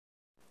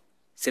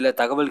சில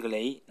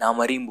தகவல்களை நாம்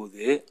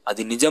அறியும்போது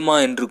அது நிஜமா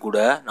என்று கூட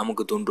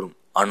நமக்கு தோன்றும்.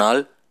 ஆனால்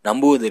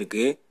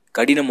நம்புவதற்கு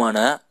கடினமான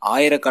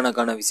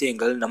ஆயிரக்கணக்கான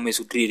விஷயங்கள் நம்மை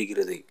சுற்றி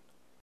இருக்கிறது.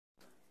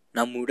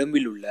 நம்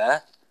உடம்பில் உள்ள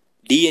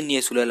DNA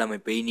சுழல்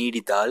அமைப்பை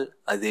நீடித்தால்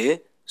அது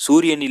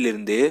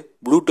சூரியனிலிருந்து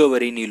புளூட்டோ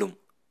வரை நீளும்.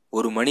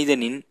 ஒரு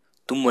மனிதனின்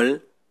தும்மல்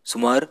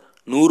சுமார்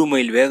 100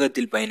 மைல்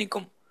வேகத்தில்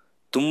பயணிக்கும்.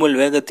 தும்மல்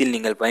வேகத்தில்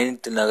நீங்கள்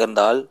பயணித்து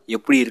நகர்ந்தால்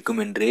எப்படி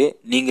இருக்கும் என்று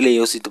நீங்களே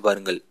யோசித்து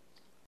பாருங்கள்.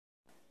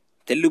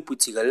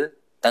 தெள்ளுப்பூச்சிகள்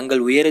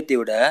தங்கள் உயரத்தை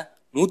விட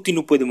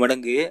 130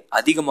 மடங்கு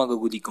அதிகமாக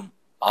குதிக்கும்.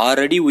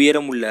 6 அடி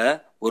உயரம் உள்ள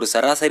ஒரு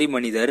சராசரி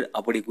மனிதர்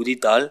அப்படி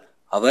குதித்தால்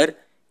அவர்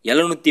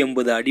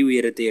 780 அடி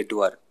உயரத்தை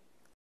எட்டுவார்.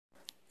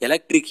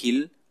 எலக்ட்ரிக்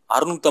ஹீல்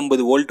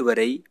 650 வோல்ட்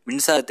வரை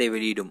மின்சாரத்தை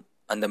வெளியிடும்.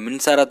 அந்த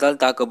மின்சாரத்தால்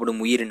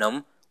தாக்கப்படும் உயிரினம்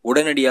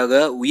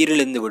உடனடியாக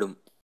உயிரிழந்துவிடும்.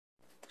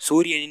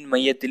 சூரியனின்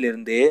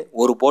மையத்திலிருந்து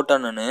ஒரு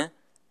போட்டான் அணு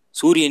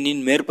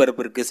சூரியனின்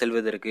மேற்பரப்பிற்கு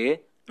செல்வதற்கு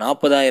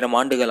 40,000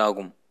 ஆண்டுகள்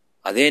ஆகும்.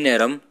 அதே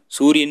நேரம்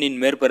சூரியனின்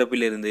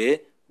மேற்பரப்பிலிருந்து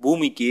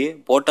பூமிக்கு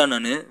போட்டான்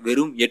அணு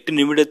வெறும் 8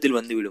 நிமிடத்தில்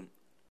வந்துவிடும்.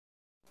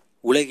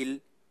 உலகில்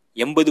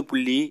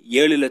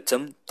 80.7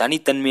 லட்சம்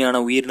தனித்தன்மையான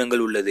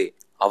உயிரினங்கள் உள்ளது.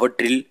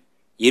 அவற்றில்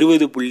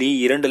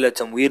 20.2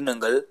 லட்சம்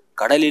உயிரினங்கள்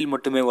கடலில்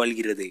மட்டுமே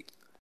வாழ்கிறது.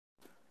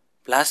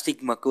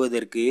 பிளாஸ்டிக்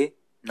மக்குவதற்கு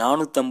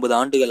 450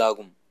 ஆண்டுகள்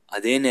ஆகும்.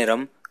 அதே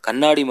நேரம்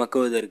கண்ணாடி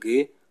மக்குவதற்கு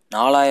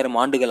 4000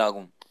 ஆண்டுகள்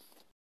ஆகும்.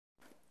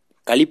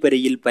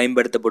 கழிப்பறையில்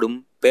பயன்படுத்தப்படும்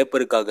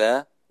பேப்பருக்காக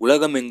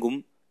உலகமெங்கும்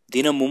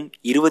தினமும்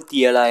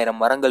 27,000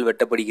 மரங்கள்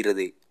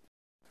வெட்டப்படுகிறது.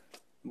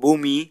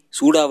 பூமி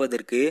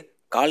சூடாவதற்கு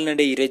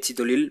கால்நடை இறைச்சி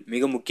தொழில்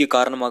மிக முக்கிய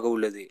காரணமாக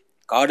உள்ளது.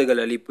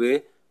 காடுகள் அழிப்பு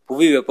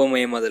புவி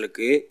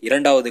வெப்பமயமாதலுக்கு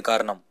 2வது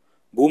காரணம்.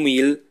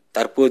 பூமியில்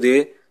தற்போது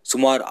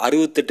சுமார்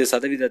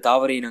 68%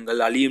 தாவர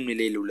இனங்கள் அழியும்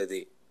நிலையில் உள்ளது.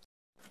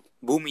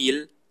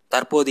 பூமியில்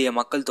தற்போதைய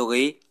மக்கள்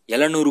தொகை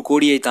 700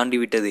 கோடியை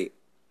தாண்டிவிட்டது.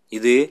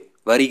 இது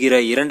வருகிற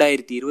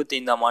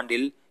 2025ஆம்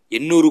ஆண்டில்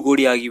 800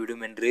 கோடி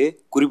ஆகிவிடும் என்று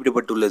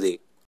குறிப்பிடப்பட்டுள்ளது.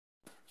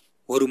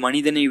 ஒரு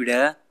மனிதனை விட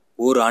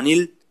ஒரு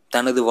அணில்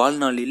தனது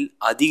வாழ்நாளில்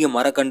அதிக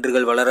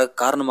மரக்கன்றுகள் வளர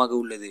காரணமாக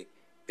உள்ளது.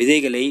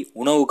 விதைகளை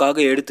உணவுக்காக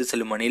எடுத்து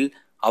செல்லும் அணில்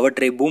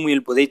அவற்றை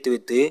பூமியில் புதைத்து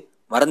வைத்து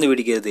மறந்து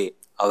விடுகிறது.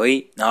 அவை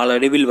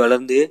நாளடைவில்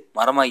வளர்ந்து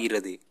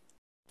மரமாகிறது.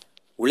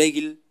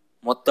 உலகில்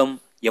மொத்தம்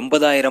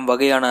 80,000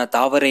 வகையான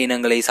தாவர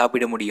இனங்களை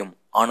சாப்பிட முடியும்.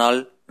 ஆனால்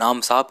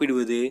நாம்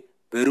சாப்பிடுவது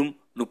வெறும்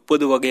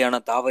 30 வகையான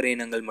தாவர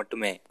இனங்கள்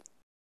மட்டுமே.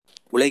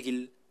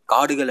 உலகில்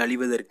காடுகள்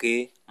அழிவதற்கு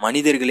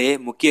மனிதர்களே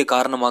முக்கிய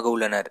காரணமாக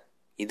உள்ளனர்.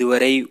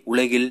 இதுவரை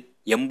உலகில்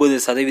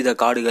 80%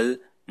 காடுகள்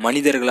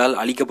மனிதர்களால்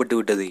அழிக்கப்பட்டு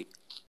விட்டது.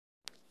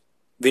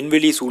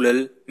 விண்வெளி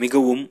சூழல்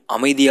மிகவும்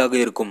அமைதியாக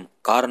இருக்கும்.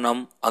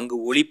 காரணம், அங்கு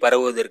ஒளி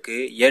பரவுவதற்கு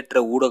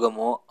ஏற்ற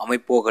ஊடகமோ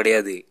அமைப்போ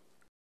கிடையாது.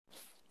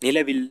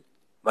 நிலவில்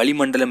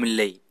வளிமண்டலம்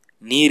இல்லை,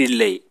 நீர்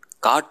இல்லை,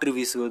 காற்று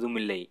வீசுவதும்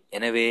இல்லை.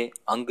 எனவே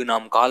அங்கு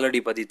நாம்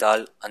காலடி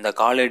பதித்தால் அந்த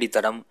காலடி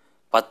தடம்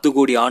 10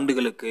 கோடி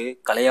ஆண்டுகளுக்கு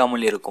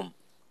கலையாமல் இருக்கும்.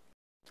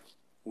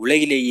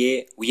 உலகிலேயே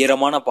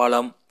உயரமான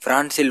பாலம்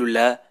பிரான்சில் உள்ள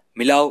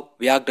மிலாவ்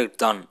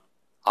வியாக்டக்ட் தான்.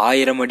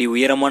 1000 அடி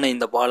உயரமான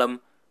இந்த பாலம்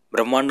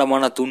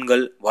பிரம்மாண்டமான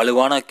தூண்கள்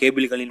வலுவான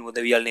கேபிள்களின்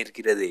உதவியால்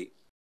நிற்கிறது.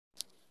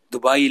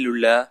 துபாயில்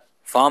உள்ள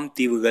ஃபார்ம்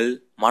தீவுகள்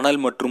மணல்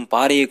மற்றும்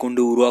பாறையை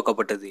கொண்டு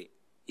உருவாக்கப்பட்டது.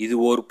 இது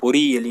ஓர்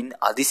பொறியியலின்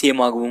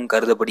அதிசயமாகவும்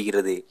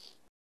கருதப்படுகிறது.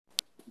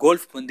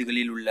 கோல்ஃப்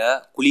பந்துகளில் உள்ள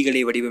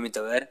குழிகளை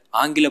வடிவமைத்தவர்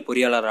ஆங்கில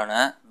பொறியாளரான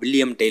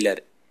வில்லியம்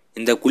டெய்லர்.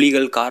 இந்த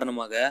குழிகள்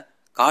காரணமாக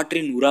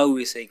காற்றின் உராய்வு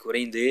விசை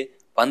குறைந்து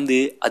பந்து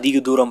அதிக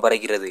தூரம்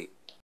பறக்கிறது.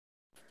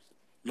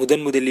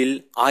 முதலில்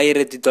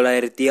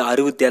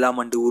 1967ஆம்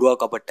ஆண்டு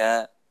உருவாக்கப்பட்ட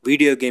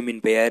வீடியோ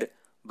கேமின் பெயர்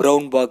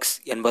பிரவுன் பாக்ஸ்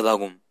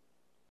என்பதாகும்.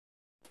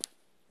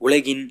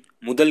 உலகின்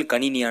முதல்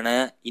கணினியான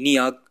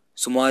இனியாக்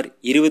சுமார்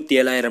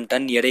 27,000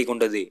 டன் எடை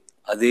கொண்டது.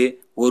 அது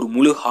ஒரு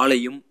முழு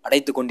ஹாலையும்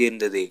அடைத்து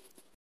கொண்டிருந்தது.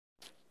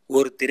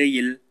 ஒரு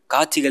திரையில்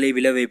காட்சிகளை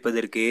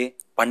விளைவிப்பதற்கு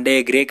பண்டைய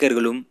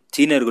கிரேக்கர்களும்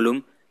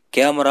சீனர்களும்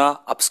கேமரா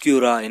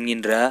அப்ஸ்கியூரா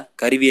என்கின்ற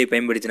கருவியை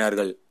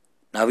பயன்படுத்தினார்கள்.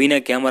 நவீன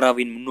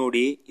கேமராவின்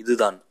முன்னோடி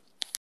இதுதான்.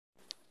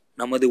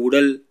 நமது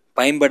உடல்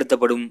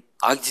பயன்படுத்தப்படும்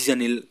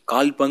ஆக்சிஜனில்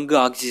 1/4 பங்கு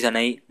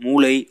ஆக்சிஜனை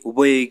மூளை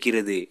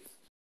உபயோகிக்கிறது.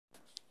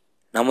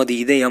 நமது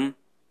இதயம்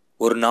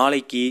ஒரு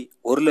நாளைக்கு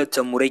 1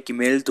 லட்சம் முறைக்கு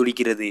மேல்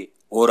துடிக்கிறது.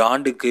 ஒரு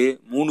ஆண்டுக்கு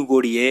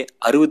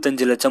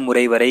 3,65,00,000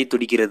 முறை வரை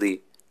துடிக்கிறது.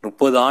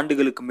 30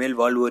 ஆண்டுகளுக்கு மேல்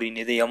வாழ்வோரின்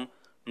இதயம்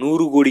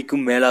 100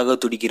 கோடிக்கும் மேலாக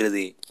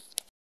துடிக்கிறது.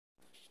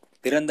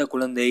 பிறந்த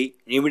குழந்தை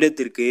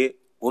நிமிடத்திற்கு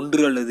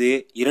 1 அல்லது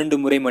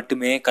 2 முறை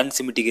மட்டுமே கண்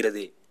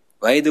சிமிட்டுகிறது.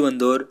 வயது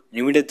வந்தோர்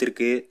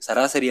நிமிடத்திற்கு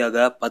சராசரியாக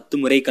 10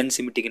 முறை கண்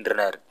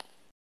சிமிட்டுகின்றனர்.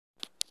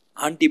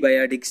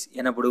 ஆன்டிபயாட்டிக்ஸ்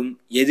எனப்படும்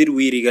எதிர்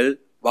உயிரிகள்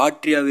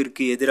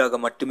பாக்டீரியாவிற்கு எதிராக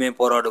மட்டுமே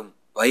போராடும்.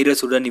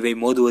 வைரசுடன் இவை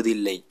மோதுவது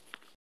இல்லை.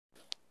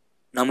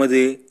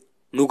 நமது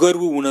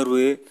நுகர்வு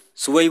உணர்வு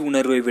சுவை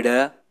உணர்வை விட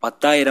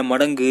 10,000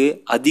 மடங்கு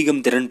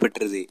அதிகம் திறன்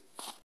பெற்றது.